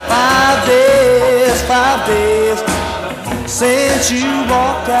5 days since you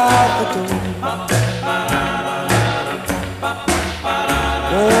walked out the door.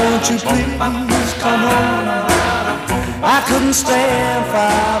 Won't you please come home? I couldn't stand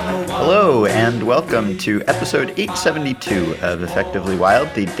 5 more. Hello and welcome to episode 872 of Effectively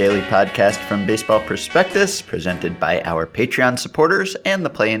Wild, the daily podcast from Baseball Prospectus, presented by our Patreon supporters and the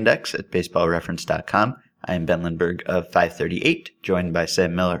Play Index at baseballreference.com. I am Ben Lindbergh of 538, joined by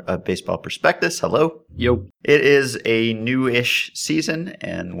Sam Miller of Baseball Prospectus. Hello. Yo. It is a new-ish season,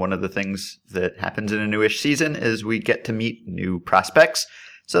 and one of the things that happens in a new-ish season is we get to meet new prospects.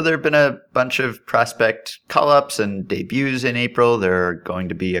 So there have been a bunch of prospect call-ups and debuts in April. There are going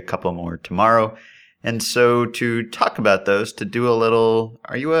to be a couple more tomorrow. And so to talk about those, to do a little,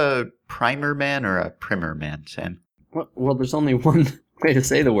 are you a primer man or a primer man, Sam? Well, there's only one way to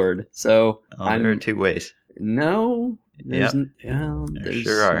say the word, so there are two ways. No, there's, there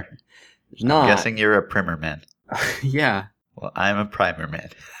sure are. There's not. I'm guessing you're a primer man. Yeah. Well, I'm a primer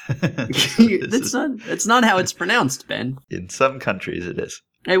man. That's not how it's pronounced, Ben. In some countries, it is.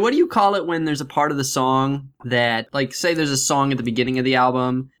 Hey, what do you call it when there's a part of the song that, like, say there's a song at the beginning of the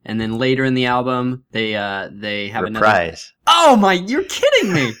album, and then later in the album, they have reprise. Oh my, you're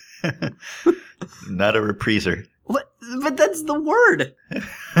kidding me! Not a repriser. What? But that's the word!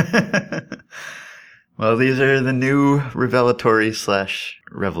 Well, these are the new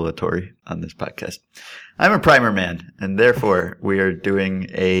revelatory/revelatory on this podcast. I'm a primer man, and therefore we are doing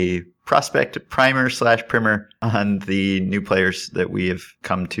a prospect primer/primer on the new players that we have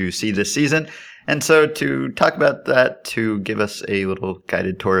come to see this season. And so to talk about that, to give us a little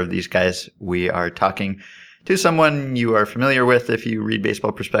guided tour of these guys, we are talking to someone you are familiar with if you read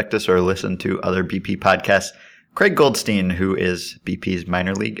Baseball Prospectus or listen to other BP podcasts, Craig Goldstein, who is BP's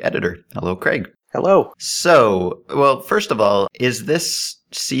minor league editor. Hello, Craig. Hello. So, well, first of all, is this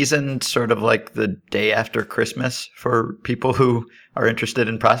season sort of like the day after Christmas for people who are interested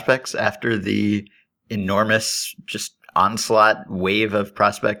in prospects after the enormous just onslaught wave of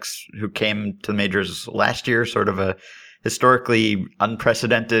prospects who came to the majors last year, sort of a historically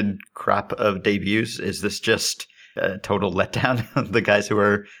unprecedented crop of debuts? Is this just a total letdown of the guys who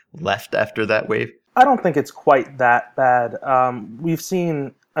are left after that wave? I don't think it's quite that bad. We've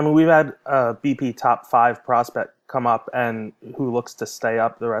had a BP top 5 prospect come up and who looks to stay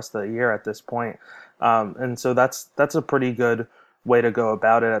up the rest of the year at this point. And so that's a pretty good way to go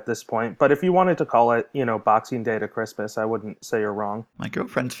about it at this point. But if you wanted to call it, Boxing Day to Christmas, I wouldn't say you're wrong. My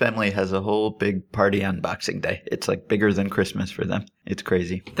girlfriend's family has a whole big party on Boxing Day. It's like bigger than Christmas for them. It's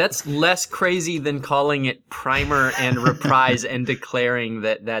crazy. That's less crazy than calling it primer and reprise and declaring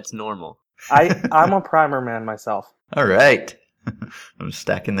that that's normal. I'm a primer man myself. All right. I'm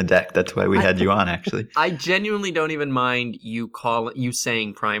stacking the deck. That's why we had you on, actually. I genuinely don't even mind you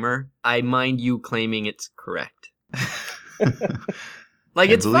saying primer. I mind you claiming it's correct.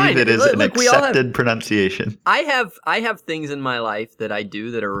 Like, it's fine. I believe it is an accepted pronunciation. I have things in my life that I do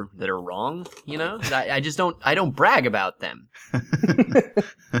that are wrong. I just don't brag about them.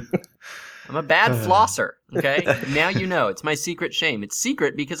 I'm a bad flosser, okay? Now you know. It's my secret shame. It's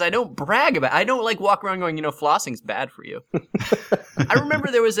secret because I don't brag about it. I don't, walk around going, flossing's bad for you. I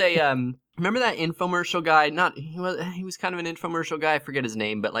remember there was remember that infomercial guy? He was kind of an infomercial guy. I forget his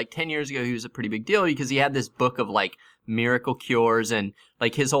name, but 10 years ago, he was a pretty big deal because he had this book of, miracle cures, and,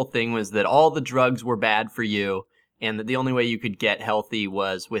 his whole thing was that all the drugs were bad for you, and that the only way you could get healthy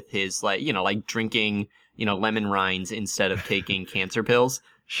was with his, drinking, lemon rinds instead of taking cancer pills.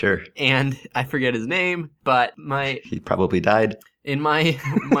 Sure. And I forget his name, but he probably died. In my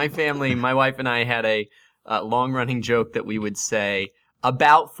family, my wife and I had a long-running joke that we would say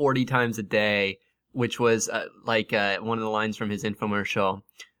about 40 times a day, which was one of the lines from his infomercial.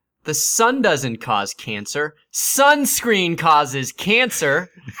 The sun doesn't cause cancer. Sunscreen causes cancer.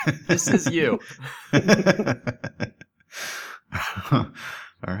 This is you. All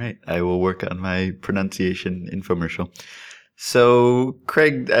right. I will work on my pronunciation infomercial. So,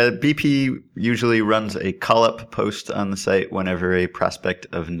 Craig, BP usually runs a call-up post on the site whenever a prospect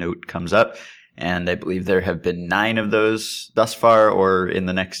of note comes up. And I believe there have been 9 of those thus far or in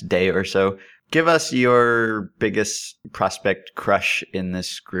the next day or so. Give us your biggest prospect crush in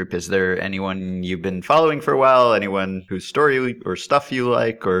this group. Is there anyone you've been following for a while? Anyone whose story or stuff you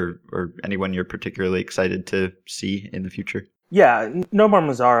like, or anyone you're particularly excited to see in the future? Yeah, Nomar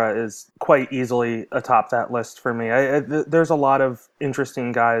Mazara is quite easily atop that list for me. There's a lot of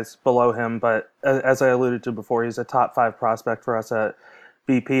interesting guys below him, but as I alluded to before, he's a top 5 prospect for us at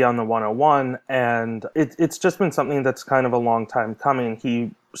BP on the 101, and it's just been something that's kind of a long time coming.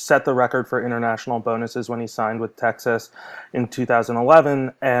 He set the record for international bonuses when he signed with Texas in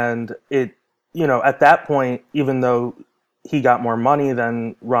 2011, and at that point, even though he got more money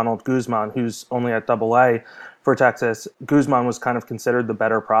than Ronald Guzman, who's only at AA for Texas, Guzman was kind of considered the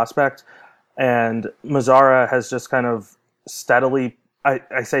better prospect. And Mazara has just kind of steadily,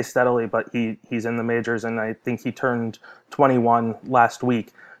 I say steadily, but he's in the majors, and I think he turned 21 last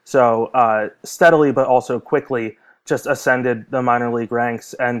week. So steadily, but also quickly, just ascended the minor league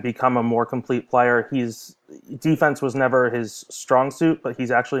ranks and become a more complete player. Defense was never his strong suit, but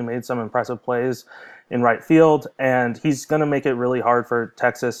he's actually made some impressive plays in right field, and he's going to make it really hard for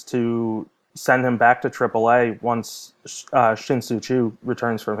Texas to send him back to AAA once Shin-Soo Choo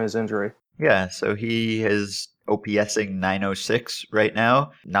returns from his injury. Yeah, so he is OPSing 906 right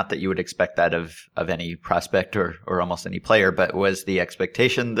now. Not that you would expect that of any prospect or almost any player, but was the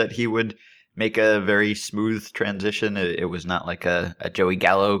expectation that he would make a very smooth transition? It was not like a Joey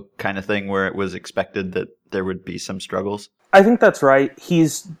Gallo kind of thing where it was expected that there would be some struggles? I think that's right.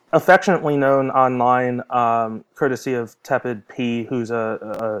 He's affectionately known online, courtesy of Tepid P, who's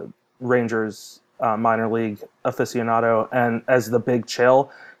a Rangers minor league aficionado, and as the Big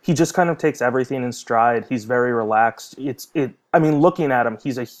Chill. He just kind of takes everything in stride. He's very relaxed. Looking at him,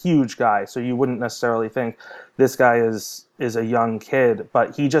 he's a huge guy, so you wouldn't necessarily think this guy is a young kid,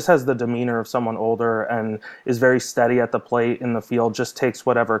 but he just has the demeanor of someone older and is very steady at the plate in the field, just takes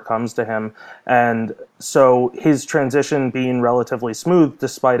whatever comes to him. And so his transition being relatively smooth,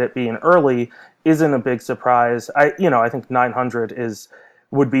 despite it being early, isn't a big surprise. I think 900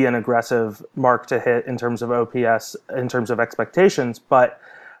 would be an aggressive mark to hit in terms of OPS, in terms of expectations, but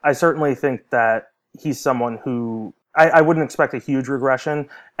I certainly think that he's someone who I wouldn't expect a huge regression,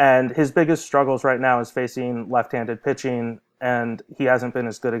 and his biggest struggles right now is facing left-handed pitching, and he hasn't been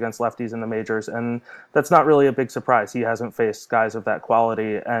as good against lefties in the majors, and that's not really a big surprise. He hasn't faced guys of that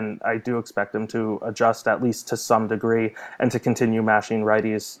quality, and I do expect him to adjust at least to some degree and to continue mashing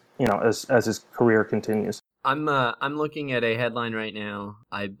righties, as his career continues. I'm looking at a headline right now.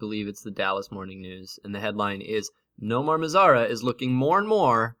 I believe it's the Dallas Morning News, and the headline is Nomar Mazara is looking more and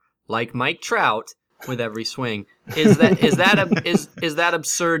more like Mike Trout with every swing. Is that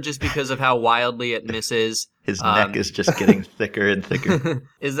absurd just because of how wildly it misses? His neck is just getting thicker and thicker.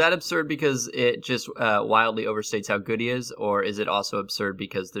 Is that absurd because it just wildly overstates how good he is, or is it also absurd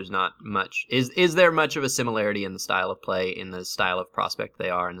because there's not much? Is there much of a similarity in the style of play, in the style of prospect they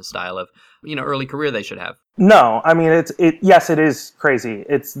are, in the style of early career they should have? No, I mean yes, it is crazy.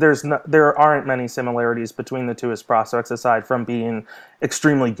 There aren't many similarities between the two as prospects aside from being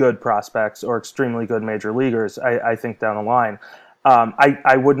extremely good prospects or extremely good major leaguers. I think down the line,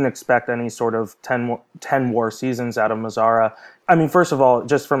 I wouldn't expect any sort of 10 WAR seasons out of Mazara. I mean, first of all,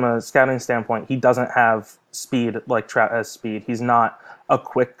 just from a scouting standpoint, he doesn't have speed like Trout has speed. He's not a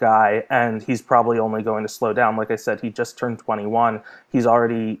quick guy, and he's probably only going to slow down. Like I said, he just turned 21. He's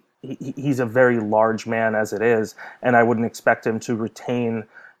a very large man as it is, and I wouldn't expect him to retain,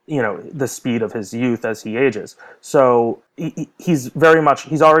 the speed of his youth as he ages. So he's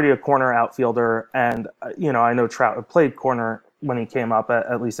already a corner outfielder, and, I know Trout had played corner when he came up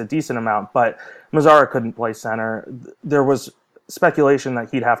at least a decent amount, but Mazara couldn't play center. There was speculation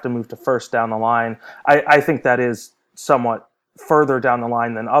that he'd have to move to first down the line. I think that is somewhat further down the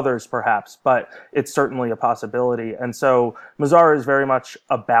line than others perhaps, but it's certainly a possibility. And so Mazara is very much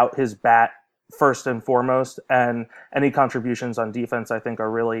about his bat first and foremost, and any contributions on defense I think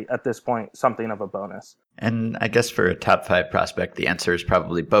are really at this point something of a bonus. And I guess for a top 5 prospect the answer is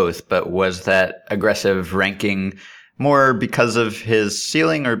probably both, but was that aggressive ranking more because of his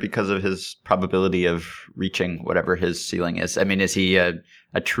ceiling or because of his probability of reaching whatever his ceiling is? I mean, is he a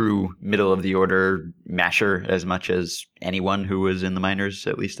true middle-of-the-order masher as much as anyone who was in the minors,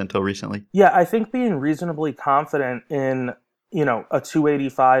 at least until recently? Yeah, I think being reasonably confident in, a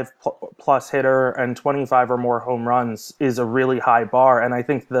 285 plus hitter and 25 or more home runs is a really high bar. And I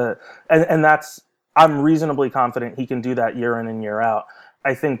think I'm reasonably confident he can do that year in and year out.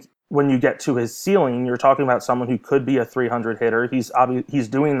 I think when you get to his ceiling, you're talking about someone who could be a 300 hitter. He's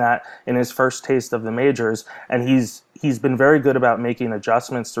doing that in his first taste of the majors, and he's been very good about making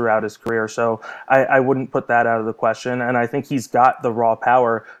adjustments throughout his career. So I wouldn't put that out of the question, and I think he's got the raw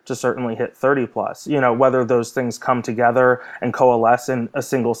power to certainly hit 30 plus. Whether those things come together and coalesce in a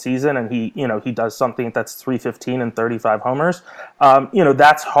single season, and he does something that's 315 and 35 homers.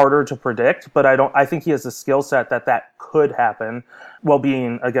 That's harder to predict, but I think he has a skill set that could happen, while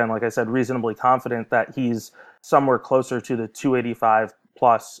being, again, like I said, reasonably confident that he's somewhere closer to the 285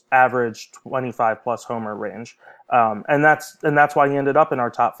 plus average 25 plus homer range. And that's why he ended up in our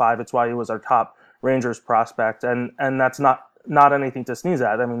top 5. It's why he was our top Rangers prospect. And that's not anything to sneeze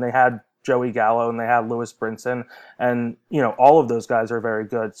at. I mean, they had Joey Gallo and they had Lewis Brinson, and, all of those guys are very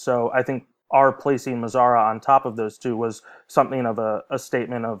good. So I think our placing Mazara on top of those two was something of a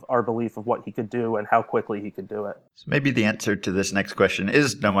statement of our belief of what he could do and how quickly he could do it. So maybe the answer to this next question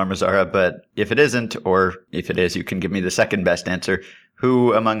is Nomar Mazara, but if it isn't, or if it is, you can give me the second best answer.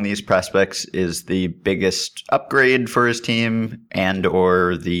 Who among these prospects is the biggest upgrade for his team and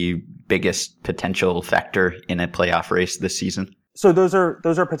or the biggest potential factor in a playoff race this season? So those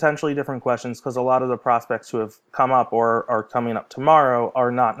are potentially different questions because a lot of the prospects who have come up or are coming up tomorrow are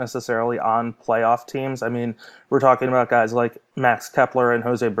not necessarily on playoff teams. I mean, we're talking about guys like Max Kepler and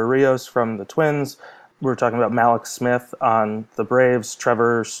Jose Barrios from the Twins. We're talking about Malik Smith on the Braves,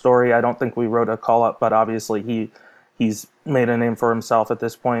 Trevor Story. I don't think we wrote a call-up, but obviously he's made a name for himself at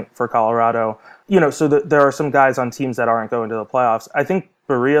this point for Colorado. So there are some guys on teams that aren't going to the playoffs. I think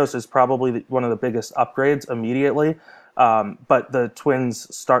Barrios is probably one of the biggest upgrades immediately. But the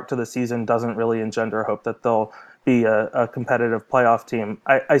Twins' start to the season doesn't really engender hope that they'll be a competitive playoff team.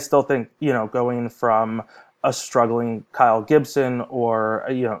 I still think, going from a struggling Kyle Gibson or,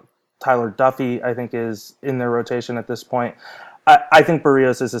 Tyler Duffy, I think is in their rotation at this point. I think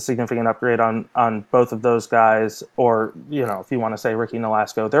Barrios is a significant upgrade on both of those guys, or, if you want to say Ricky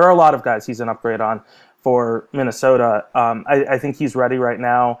Nolasco. There are a lot of guys he's an upgrade on for Minnesota. I think he's ready right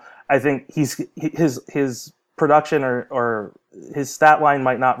now. I think his production or his stat line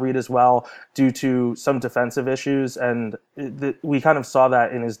might not read as well due to some defensive issues. And we kind of saw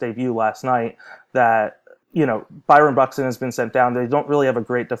that in his debut last night that, Byron Buxton has been sent down. They don't really have a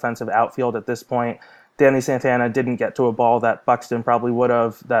great defensive outfield at this point. Danny Santana didn't get to a ball that Buxton probably would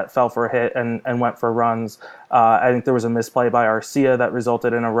have that fell for a hit and went for runs. I think there was a misplay by Arcia that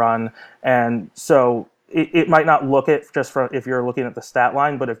resulted in a run. And so it might not look it just from if you're looking at the stat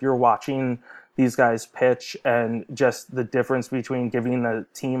line, but if you're watching these guys pitch and just the difference between giving the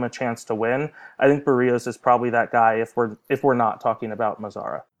team a chance to win, I think Barrios is probably that guy if we're not talking about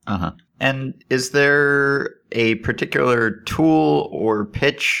Mazara. Uh-huh. And is there a particular tool or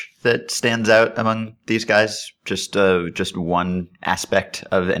pitch that stands out among these guys? Just one aspect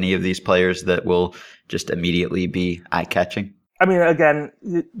of any of these players that will just immediately be eye-catching? I mean, again,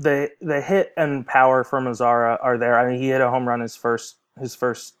 the hit and power for Mazara are there. I mean, he hit a home run his first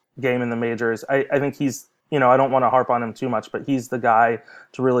game in the majors. I think he's, I don't want to harp on him too much, but he's the guy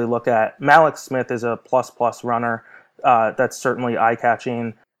to really look at. Malik Smith is a plus runner. That's certainly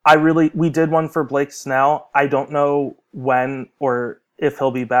eye-catching. We did one for Blake Snell. I don't know when or if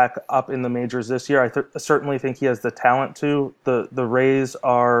he'll be back up in the majors this year. I certainly think he has the talent to. The Rays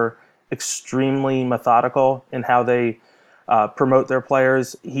are extremely methodical in how they promote their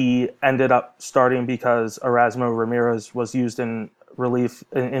players. He ended up starting because Erasmo Ramirez was used in relief,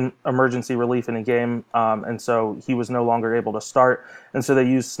 in emergency relief in a game, and so he was no longer able to start. And so they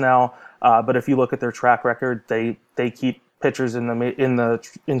used Snell. But if you look at their track record, they keep pitchers in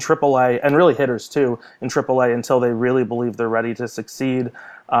AAA and really hitters too in AAA until they really believe they're ready to succeed.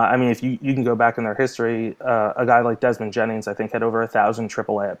 I mean, if you can go back in their history, a guy like Desmond Jennings, I think, had over 1,000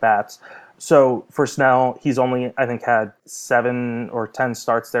 AAA at bats. So for Snell, he's only, I think, had 7 or 10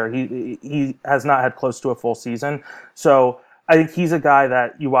 starts there. He has not had close to a full season. So I think he's a guy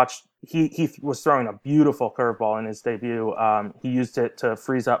that you watch. He was throwing a beautiful curveball in his debut. He used it to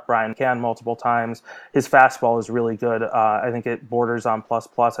freeze up Brian Can multiple times. His fastball is really good. I think it borders on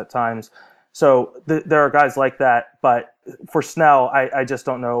plus at times. So there are guys like that. But for Snell, I just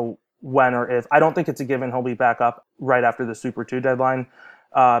don't know when or if. I don't think it's a given he'll be back up right after the Super 2 deadline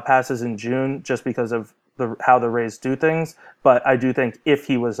passes in June, just because of how the Rays do things. But I do think if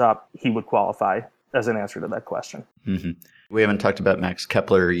he was up, he would qualify as an answer to that question. Mm-hmm. We haven't talked about Max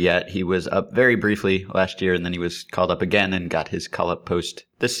Kepler yet. He was up very briefly last year, and then he was called up again and got his call-up post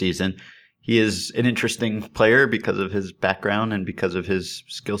this season. He is an interesting player because of his background and because of his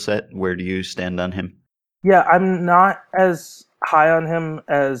skill set. Where do you stand on him? Yeah, I'm not as high on him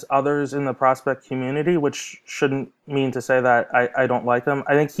as others in the prospect community, which shouldn't mean to say that I don't like him.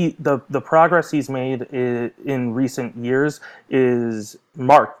 I think the progress he's made in recent years is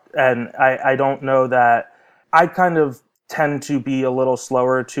marked, and I don't know that I kind of tend to be a little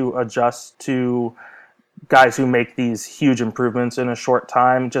slower to adjust to guys who make these huge improvements in a short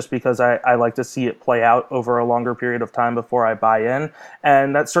time, just because I like to see it play out over a longer period of time before I buy in.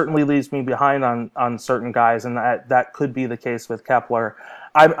 And that certainly leaves me behind on certain guys, and that could be the case with Kepler.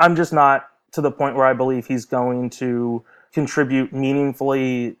 I'm just not to the point where I believe he's going to contribute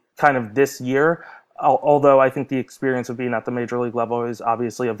meaningfully kind of this year, although I think the experience of being at the major league level is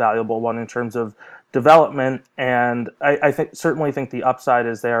obviously a valuable one in terms of development, and I certainly think the upside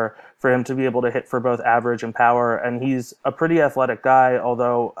is there for him to be able to hit for both average and power, and he's a pretty athletic guy,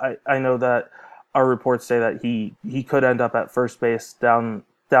 although I know that our reports say that he could end up at first base down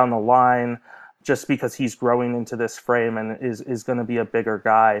down the line, just because he's growing into this frame and is going to be a bigger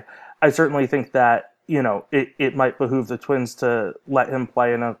guy. I certainly think that, it might behoove the Twins to let him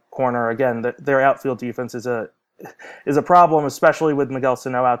play in a corner. Again, their outfield defense is a problem, especially with Miguel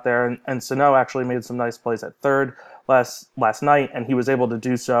Sano out there. And Sano actually made some nice plays at third last night, and he was able to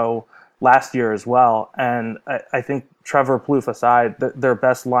do so last year as well. And I think Trevor Plouffe aside, their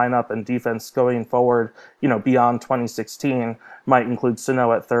best lineup and defense going forward, beyond 2016 might include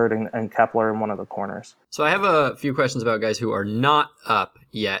Sano at third and Kepler in one of the corners. So I have a few questions about guys who are not up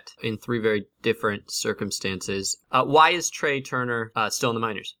yet in three very different circumstances. Why is Trey Turner still in the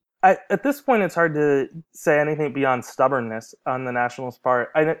minors? At this point, it's hard to say anything beyond stubbornness on the Nationals'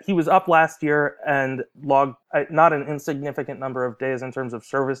 part. He was up last year and logged not an insignificant number of days in terms of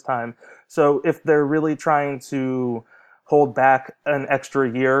service time. So if they're really trying to hold back an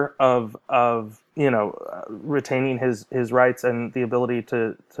extra year of retaining his rights and the ability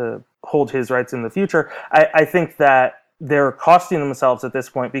to hold his rights in the future, I think that they're costing themselves at this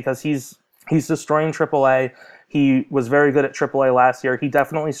point, because he's destroying AAA. He was very good at AAA last year. He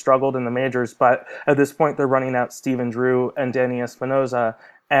definitely struggled in the majors, but at this point they're running out Steven Drew and Danny Espinosa,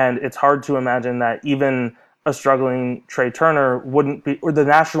 and it's hard to imagine that even a struggling Trey Turner the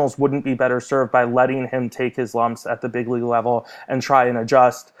Nationals wouldn't be better served by letting him take his lumps at the big league level and try and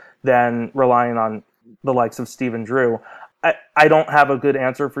adjust than relying on the likes of Steven Drew. I don't have a good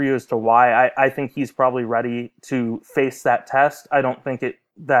answer for you as to why. I think he's probably ready to face that test. I don't want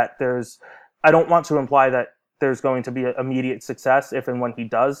to imply that there's going to be an immediate success if and when he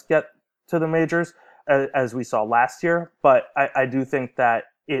does get to the majors, as we saw last year. But I do think that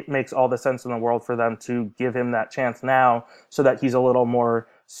it makes all the sense in the world for them to give him that chance now, so that he's a little more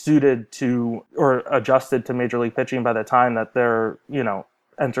suited to or adjusted to major league pitching by the time that they're,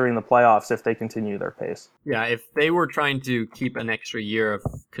 entering the playoffs, if they continue their pace. Yeah, if they were trying to keep an extra year of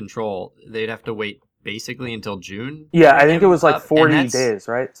control, they'd have to wait basically until June. Yeah, I think it was like 40 days,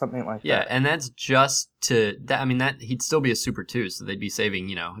 right? Something like that. Yeah, and that's just that he'd still be a Super 2, so they'd be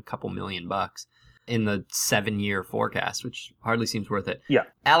saving, a couple $1,000,000 in the 7-year forecast, which hardly seems worth it. Yeah.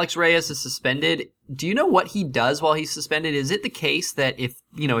 Alex Reyes is suspended. Do you know what he does while he's suspended? Is it the case that if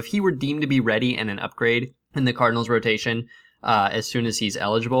he were deemed to be ready and an upgrade in the Cardinals rotation as soon as he's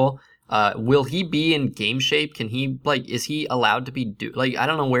eligible, will he be in game shape? Can he, is he allowed to be, I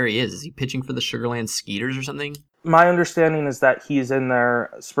don't know where he is. Is he pitching for the Sugarland Skeeters or something? My understanding is that he's in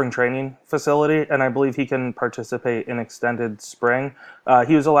their spring training facility, and I believe he can participate in extended spring.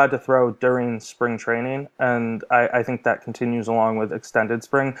 He was allowed to throw during spring training, and I think that continues along with extended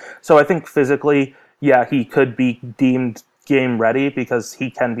spring. So I think physically, yeah, he could be deemed game ready because he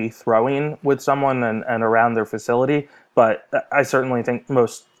can be throwing with someone and around their facility. But I certainly think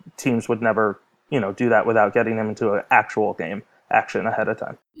most teams would never, do that without getting him into an actual game action ahead of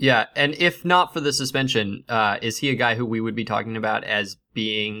time. Yeah, and if not for the suspension, is he a guy who we would be talking about as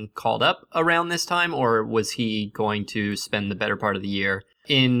being called up around this time, or was he going to spend the better part of the year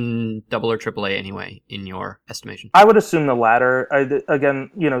in Double or AAA anyway, in your estimation? I would assume the latter.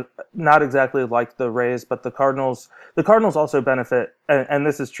 Again, not exactly like the Rays, but the Cardinals also benefit, and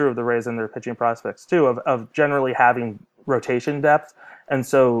this is true of the Rays and their pitching prospects too, of generally having rotation depth, and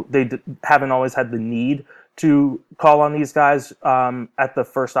so they haven't always had the need to call on these guys at the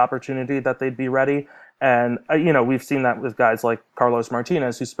first opportunity that they'd be ready. And, we've seen that with guys like Carlos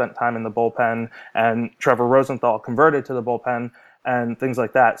Martinez, who spent time in the bullpen, and Trevor Rosenthal converted to the bullpen and things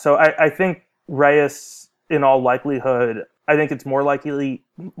like that. So I think Reyes, in all likelihood, I think it's more likely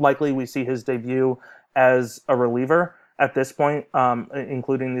we see his debut as a reliever at this point,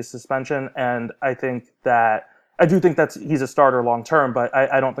 including the suspension. And I do think he's a starter long term, but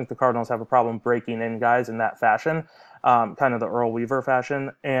I don't think the Cardinals have a problem breaking in guys in that fashion, kind of the Earl Weaver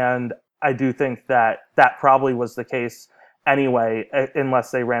fashion. And I do think that probably was the case anyway, unless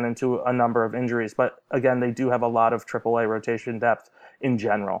they ran into a number of injuries. But again, they do have a lot of AAA rotation depth in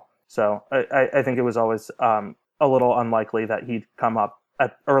general. So I think it was always a little unlikely that he'd come up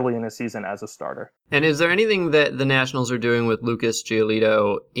early in the season as a starter. And is there anything that the Nationals are doing with Lucas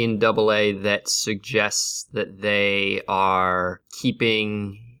Giolito in AA that suggests that they are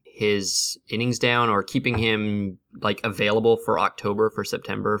keeping his innings down or keeping him available for October, for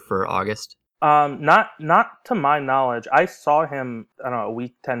September, for August? Not to my knowledge. I saw him, I don't know, a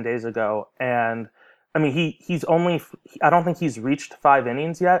week, 10 days ago, and I mean, he's only, I don't think he's reached 5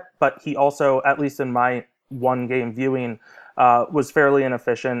 innings yet, but he also, at least in my one game viewing, was fairly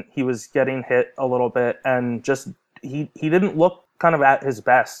inefficient. He was getting hit a little bit, and just he didn't look kind of at his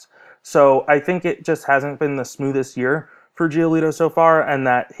best. So I think it just hasn't been the smoothest year for Giolito so far, and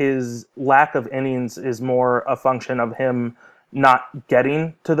that his lack of innings is more a function of him not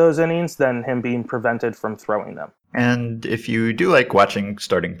getting to those innings than him being prevented from throwing them. And if you do like watching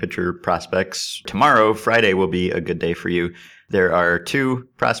starting pitcher prospects, tomorrow, Friday, will be a good day for you. There are 2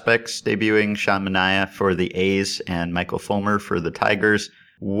 prospects debuting, Sean Manaea for the A's and Michael Fulmer for the Tigers.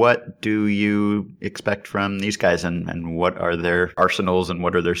 What do you expect from these guys, and what are their arsenals and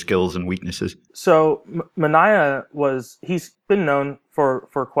what are their skills and weaknesses? So Manaea he's been known for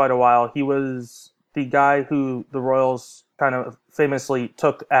quite a while. He was the guy who the Royals kind of famously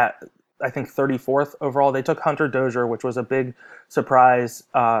took at, I think, 34th overall. They took Hunter Dozier, which was a big surprise,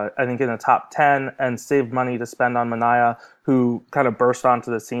 I think in the top 10, and saved money to spend on Manaea, who kind of burst onto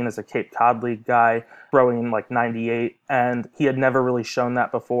the scene as a Cape Cod League guy, throwing like 98. And he had never really shown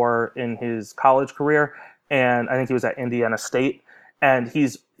that before in his college career. And I think he was at Indiana State. And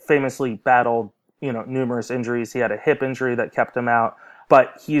he's famously battled, numerous injuries. He had a hip injury that kept him out.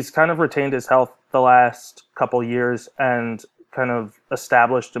 But he's kind of retained his health the last couple years and kind of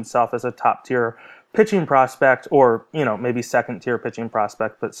established himself as a top-tier pitching prospect, or, maybe second-tier pitching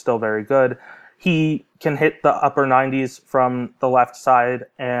prospect, but still very good. He can hit the upper 90s from the left side,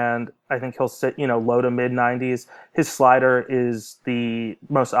 and I think he'll sit, low to mid 90s. His slider is the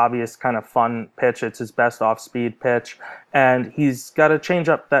most obvious kind of fun pitch. It's his best off-speed pitch, and he's got a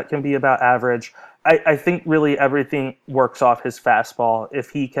changeup that can be about average. I think really everything works off his fastball. If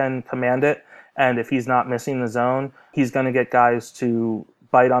he can command it, and if he's not missing the zone, he's going to get guys to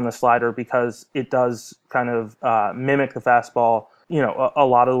bite on the slider because it does kind of mimic the fastball, a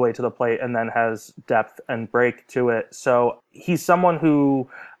lot of the way to the plate, and then has depth and break to it. So he's someone who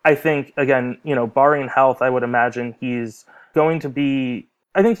I think, again, barring health, I would imagine he's going to be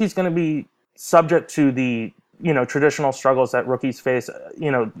subject to the, traditional struggles that rookies face.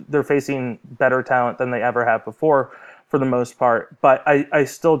 They're facing better talent than they ever have before for the most part. But I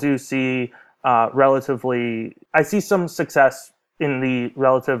still do see I see some success in the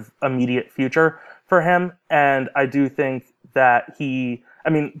relative immediate future for him. And I do think that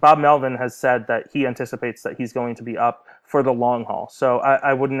Bob Melvin has said that he anticipates that he's going to be up for the long haul. So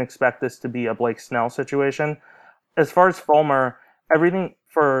I wouldn't expect this to be a Blake Snell situation. As far as Fulmer, everything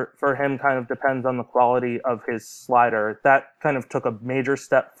for him kind of depends on the quality of his slider. That kind of took a major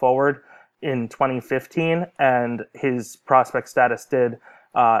step forward in 2015, and his prospect status did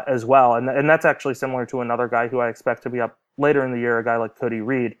as well. And that's actually similar to another guy who I expect to be up later in the year, a guy like Cody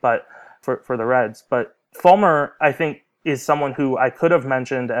Reed, but for the Reds. But Fulmer, I think, is someone who I could have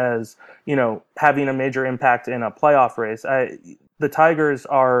mentioned as, having a major impact in a playoff race. The Tigers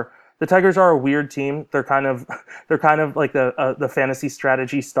are a weird team. They're kind of like the fantasy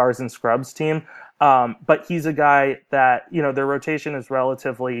strategy stars and scrubs team. But he's a guy that, their rotation is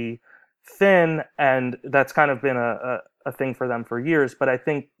relatively thin, and that's kind of been a thing for them for years. But I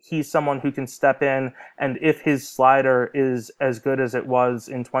think he's someone who can step in, and if his slider is as good as it was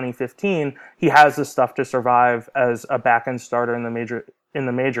in 2015, he has the stuff to survive as a back-end starter in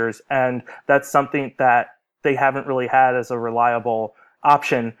the majors. And that's something that they haven't really had as a reliable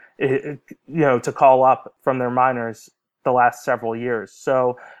option, to call up from their minors the last several years.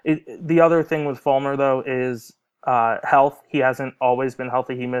 So the other thing with Fulmer, though, is health. He hasn't always been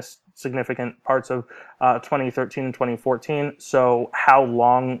healthy. He missed significant parts of 2013 and 2014. So how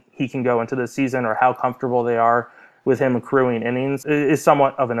long he can go into the season, or how comfortable they are with him accruing innings, is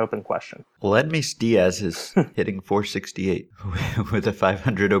somewhat of an open question. Ledmus Diaz is hitting .468 with a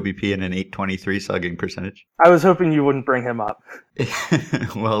 500 OBP and an .823 slugging percentage. I was hoping you wouldn't bring him up.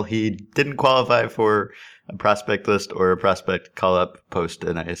 Well, he didn't qualify for a prospect list or a prospect call-up post,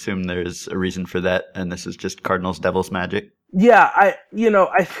 and I assume there's a reason for that, and this is just Cardinals Devils magic. Yeah,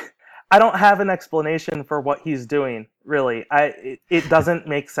 I don't have an explanation for what he's doing, really. It doesn't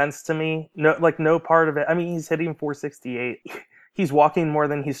make sense to me. No part of it. I mean, he's hitting .468. He's walking more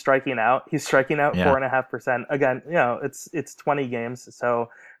than he's striking out. He's striking out 4.5%. Again, it's 20 games, so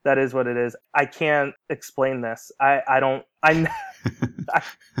that is what it is. I can't explain this.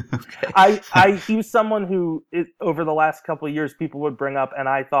 He's someone who, over the last couple of years, people would bring up, and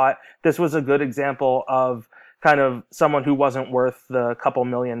I thought this was a good example of kind of someone who wasn't worth the couple $1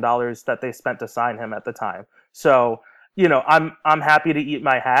 million that they spent to sign him at the time. So, I'm happy to eat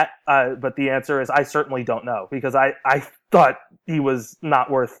my hat, but the answer is I certainly don't know, because I thought he was not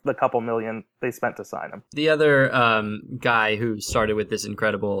worth the couple $1 million they spent to sign him. The other guy who started with this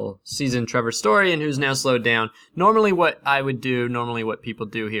incredible season, Trevor Story, and who's now slowed down. Normally what people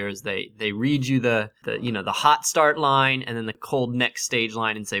do here is they read you the hot start line and then the cold next stage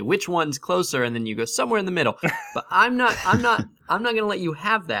line and say which one's closer, and then you go somewhere in the middle. But I'm not going to let you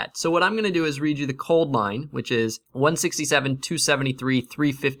have that. So what I'm going to do is read you the cold line, which is 167, 273,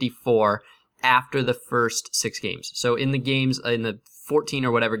 354. after the first 6 games. So in the 14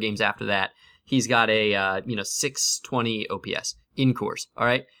 or whatever games after that, he's got a 620 OPS in Coors. All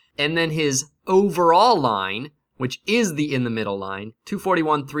right. And then his overall line, which is the in the middle line,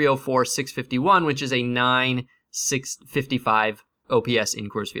 241, 304, 651, which is a 9,655 OPS in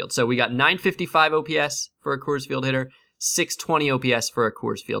Coors Field. So we got 955 OPS for a Coors Field hitter, 620 OPS for a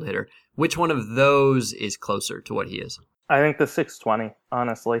Coors Field hitter. Which one of those is closer to what he is? I think the 620,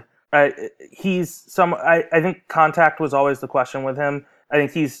 honestly. I think contact was always the question with him. I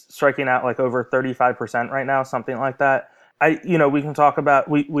think he's striking out like over 35% right now, something like that. We can talk about,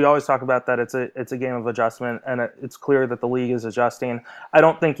 we always talk about that it's a game of adjustment, and it's clear that the league is adjusting. I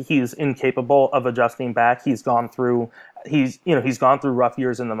don't think he's incapable of adjusting back. He's gone through rough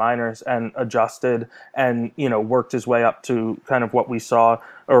years in the minors and adjusted and, worked his way up to kind of what we saw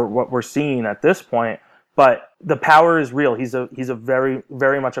or what we're seeing at this point. But the power is real. He's a very,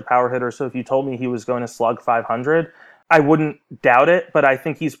 very much a power hitter. So if you told me he was going to slug 500, I wouldn't doubt it, but I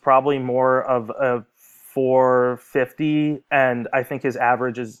think he's probably more of a 450, and I think his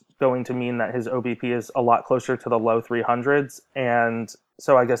average is going to mean that his OBP is a lot closer to the low 300s, and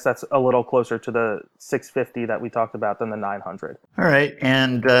so I guess that's a little closer to the 650 that we talked about than the 900. All right,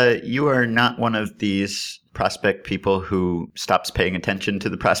 and you are not one of these prospect people who stops paying attention to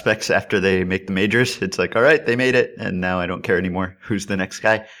the prospects after they make the majors. It's like, all right, they made it, and now I don't care anymore. Who's the next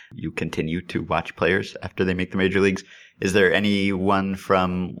guy? You continue to watch players after they make the major leagues. Is there anyone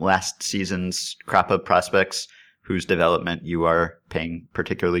from last season's crop of prospects whose development you are paying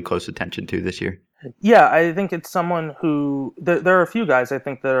particularly close attention to this year? Yeah, I think it's someone who there are a few guys I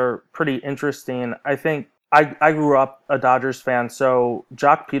think that are pretty interesting. I think I grew up a Dodgers fan, so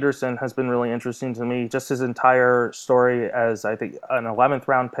Jock Peterson has been really interesting to me. Just his entire story as, I think, an 11th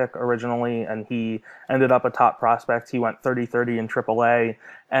round pick originally, and he ended up a top prospect. He went 30-30 in AAA,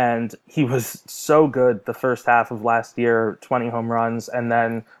 and he was so good the first half of last year, 20 home runs, and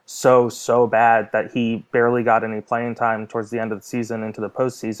then so bad that he barely got any playing time towards the end of the season into the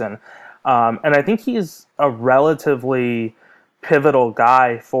postseason. And I think he's a relatively pivotal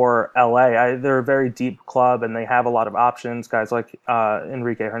guy for LA. They're a very deep club, and they have a lot of options. Guys like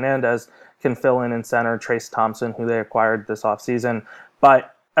Enrique Hernandez can fill in center, Trace Thompson, who they acquired this offseason.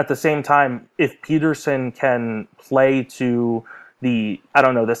 But at the same time, if Peterson can play to the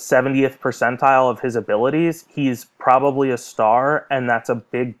 70th percentile of his abilities, he's probably a star, and that's a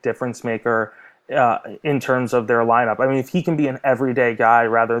big difference maker in terms of their lineup. I mean, if he can be an everyday guy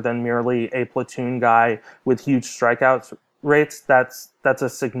rather than merely a platoon guy with huge strikeouts rates, that's a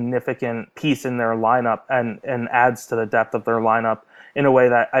significant piece in their lineup and adds to the depth of their lineup in a way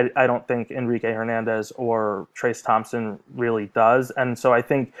that I don't think Enrique Hernandez or Trace Thompson really does. And so I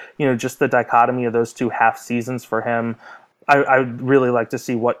think, just the dichotomy of those two half seasons for him, I'd really like to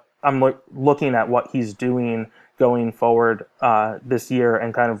see what I'm looking at what he's doing going forward this year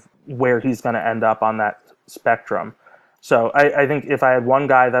and kind of where he's going to end up on that spectrum. So I think if I had one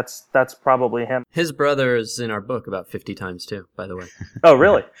guy, that's probably him. His brother is in our book about 50 times too, by the way. Oh,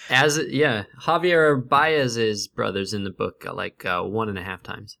 really? Javier Baez's brother's in the book like 1.5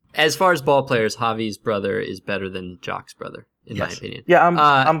 times. As far as ball players, Javi's brother is better than Jock's brother, in my opinion. Yeah,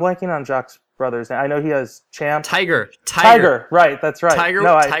 I'm blanking on Jock's brothers. I know he has Champ. Tiger. Right, that's right.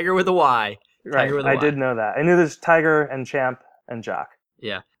 Tiger with a Y. Right, I did know that. I knew there's Tiger and Champ and Jock.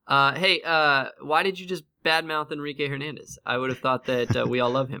 Yeah. Why did you just badmouth Enrique Hernandez? I would have thought that we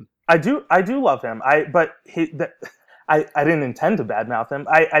all love him. I do love him. I didn't intend to badmouth him.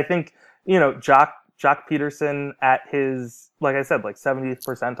 I think Jock Peterson at his, like I said, like 70th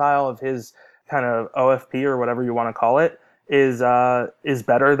percentile of his kind of OFP or whatever you want to call it is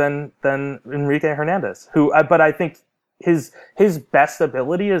better than Enrique Hernandez. But I think his best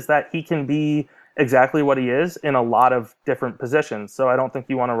ability is that he can be exactly what he is in a lot of different positions. So I don't think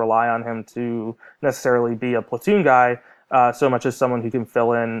you want to rely on him to necessarily be a platoon guy so much as someone who can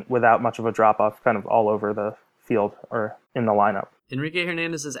fill in without much of a drop-off kind of all over the field or in the lineup. Enrique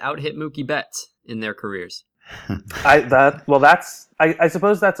Hernandez has out-hit Mookie Betts in their careers. I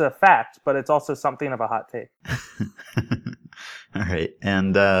suppose that's a fact, but it's also something of a hot take. All right.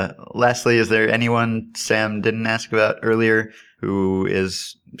 And lastly, is there anyone Sam didn't ask about earlier who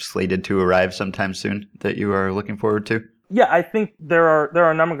is slated to arrive sometime soon that you are looking forward to? Yeah, I think there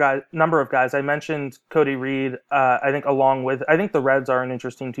are a number of guys. I mentioned Cody Reed. I think the Reds are an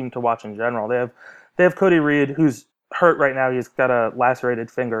interesting team to watch in general. They have Cody Reed, who's hurt right now. He's got a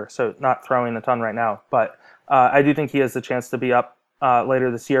lacerated finger, so not throwing a ton right now. But I do think he has the chance to be up later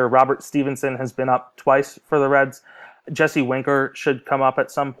this year. Robert Stevenson has been up twice for the Reds. Jesse Winker should come up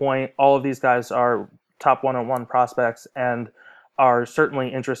at some point. All of these guys are top 101 prospects and are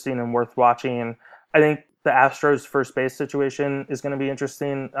certainly interesting and worth watching. I think the Astros first base situation is going to be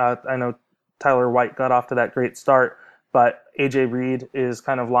interesting. I know Tyler White got off to that great start, but AJ Reed is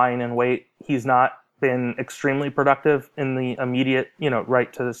kind of lying in wait. He's not been extremely productive in the immediate,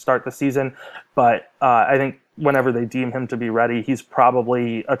 right to start the season. But I think whenever they deem him to be ready, he's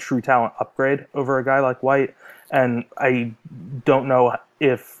probably a true talent upgrade over a guy like White. And I don't know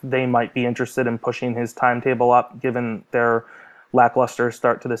if they might be interested in pushing his timetable up given their lackluster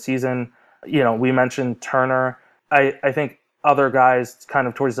start to the season. We mentioned Turner. I think other guys kind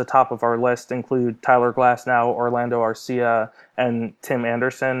of towards the top of our list include Tyler Glasnow, Orlando Arcia, and Tim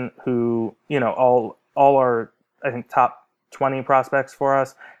Anderson, who, all are, I think, top 20 prospects for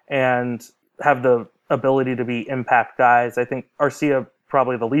us and have the ability to be impact guys. I think Arcia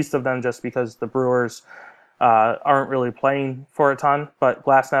probably the least of them just because the Brewers aren't really playing for a ton, but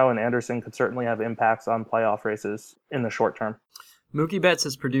Glasnow and Anderson could certainly have impacts on playoff races in the short term. Mookie Betts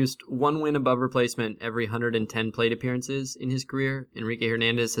has produced 1 win above replacement every 110 plate appearances in his career. Enrique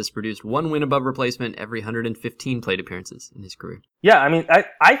Hernandez has produced 1 win above replacement every 115 plate appearances in his career. Yeah, I mean,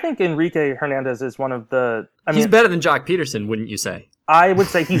 I think Enrique Hernandez is one of the... He's better than Jock Peterson, wouldn't you say? I would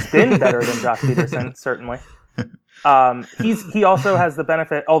say he's been better than Jock Peterson, certainly. He also has the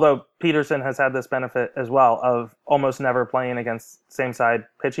benefit, although Peterson has had this benefit as well, of almost never playing against same-side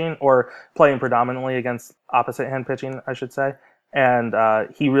pitching or playing predominantly against opposite-hand pitching, I should say. And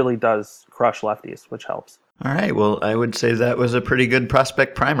he really does crush lefties, which helps. All right. Well, I would say that was a pretty good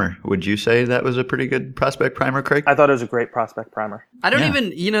prospect primer. Would you say that was a pretty good prospect primer, Craig? I thought it was a great prospect primer. I don't even,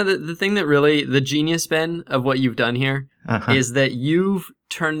 the thing that really, the genius, Ben, of what you've done here is that you've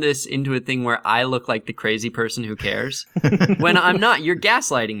turned this into a thing where I look like the crazy person who cares. When I'm not. You're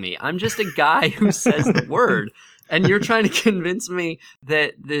gaslighting me. I'm just a guy who says the word. And you're trying to convince me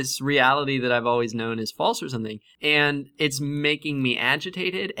that this reality that I've always known is false or something. And it's making me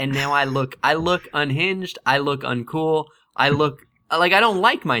agitated. And now I look unhinged. I look uncool. I look like I don't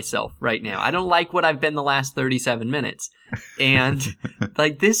like myself right now. I don't like what I've been the last 37 minutes. And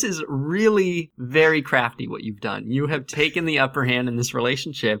this is really very crafty what you've done. You have taken the upper hand in this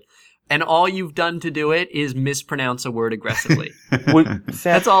relationship. And all you've done to do it is mispronounce a word aggressively.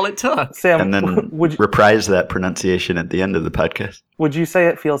 That's all it took. Sam, and then reprise that pronunciation at the end of the podcast. Would you say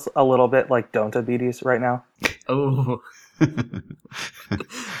it feels a little bit like Don't Diabetes right now? Oh.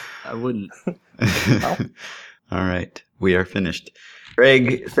 I wouldn't. All right. We are finished.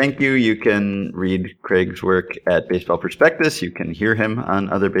 Craig, thank you. You can read Craig's work at Baseball Prospectus. You can hear him on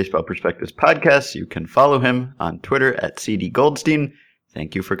other Baseball Prospectus podcasts. You can follow him on Twitter at CD Goldstein.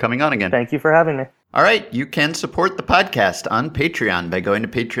 Thank you for coming on again. Thank you for having me. All right. You can support the podcast on Patreon by going to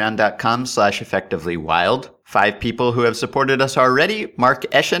patreon.com/effectivelywild. 5 people who have supported us already: Mark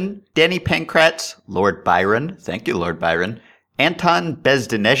Eschen, Danny Pankratz, Lord Byron. Thank you, Lord Byron. Anton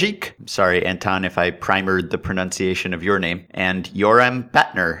Bezdenejic. Sorry, Anton, if I primered the pronunciation of your name. And Yoram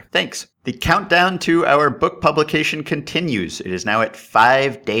Batner. Thanks. The countdown to our book publication continues. It is now at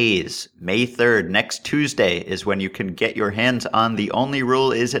 5 days. May 3rd, next Tuesday, is when you can get your hands on The Only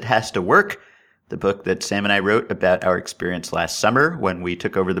Rule Is It Has to Work, the book that Sam and I wrote about our experience last summer when we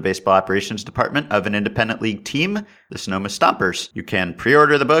took over the baseball operations department of an independent league team, the Sonoma Stompers. You can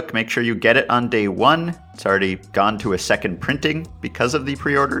pre-order the book. Make sure you get it on day 1. It's already gone to a second printing because of the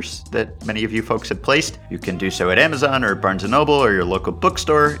pre-orders that many of you folks had placed. You can do so at Amazon or Barnes & Noble or your local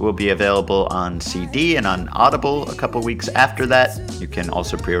bookstore. It will be available on CD and on Audible a couple weeks after that. You can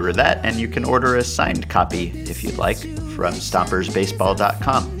also pre-order that, and you can order a signed copy if you'd like from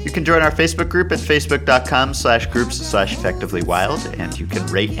stompersbaseball.com. You can join our Facebook group at facebook.com/groups/effectivelywild, and you can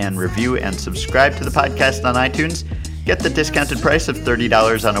rate and review and subscribe to the podcast on iTunes. Get the discounted price of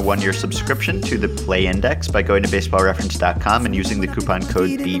 $30 on a 1-year subscription to the Play Index by going to baseballreference.com and using the coupon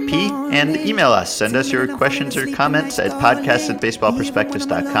code BP. And email us. Send us your questions or comments at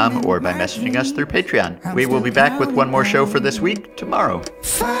podcast@baseballprospectus.com or by messaging us through Patreon. We will be back with one more show for this week tomorrow.